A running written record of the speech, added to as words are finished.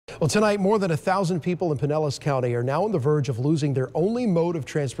Well, tonight, more than 1,000 people in Pinellas County are now on the verge of losing their only mode of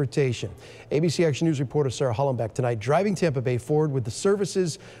transportation. ABC Action News reporter Sarah Hollenbeck tonight driving Tampa Bay forward with the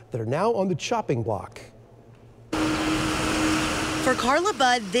services that are now on the chopping block. For Carla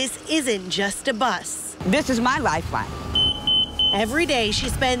Budd, this isn't just a bus. This is my lifeline. Every day, she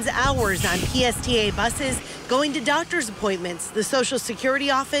spends hours on PSTA buses, going to doctor's appointments, the Social Security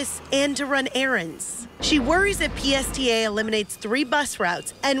office, and to run errands. She worries if PSTA eliminates 3 bus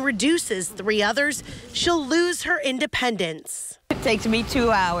routes and reduces 3 others, she'll lose her independence. It takes me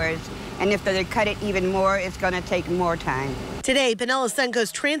 2 hours, and if they cut it even more, it's going to take more time. Today, Pinellas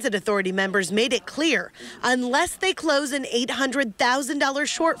Suncoast Transit Authority members made it clear, unless they close an $800,000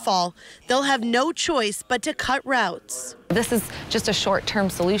 shortfall, they'll have no choice but to cut routes. This is just a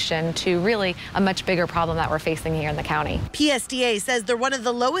short-term solution to really a much bigger problem that we're facing here in the county. PSTA says they're one of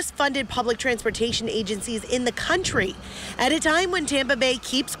the lowest funded public transportation agencies in the country at a time when Tampa Bay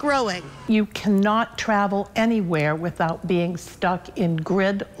keeps growing. You cannot travel anywhere without being stuck in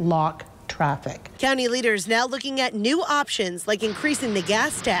gridlock traffic. County leaders now looking at new options like increasing the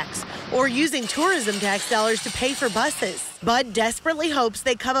gas tax or using tourism tax dollars to pay for buses. Bud desperately hopes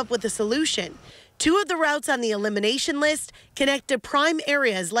they come up with a solution. 2 of the routes on the elimination list connect to prime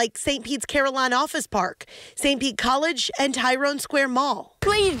areas like St. Pete's Carillon Office Park, St. Pete College, and Tyrone Square Mall.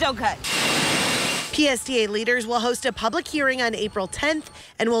 Please don't cut. PSTA leaders will host a public hearing on April 10th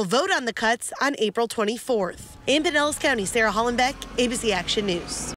and will vote on the cuts on April 24th. In Pinellas County, Sarah Hollenbeck, ABC Action News.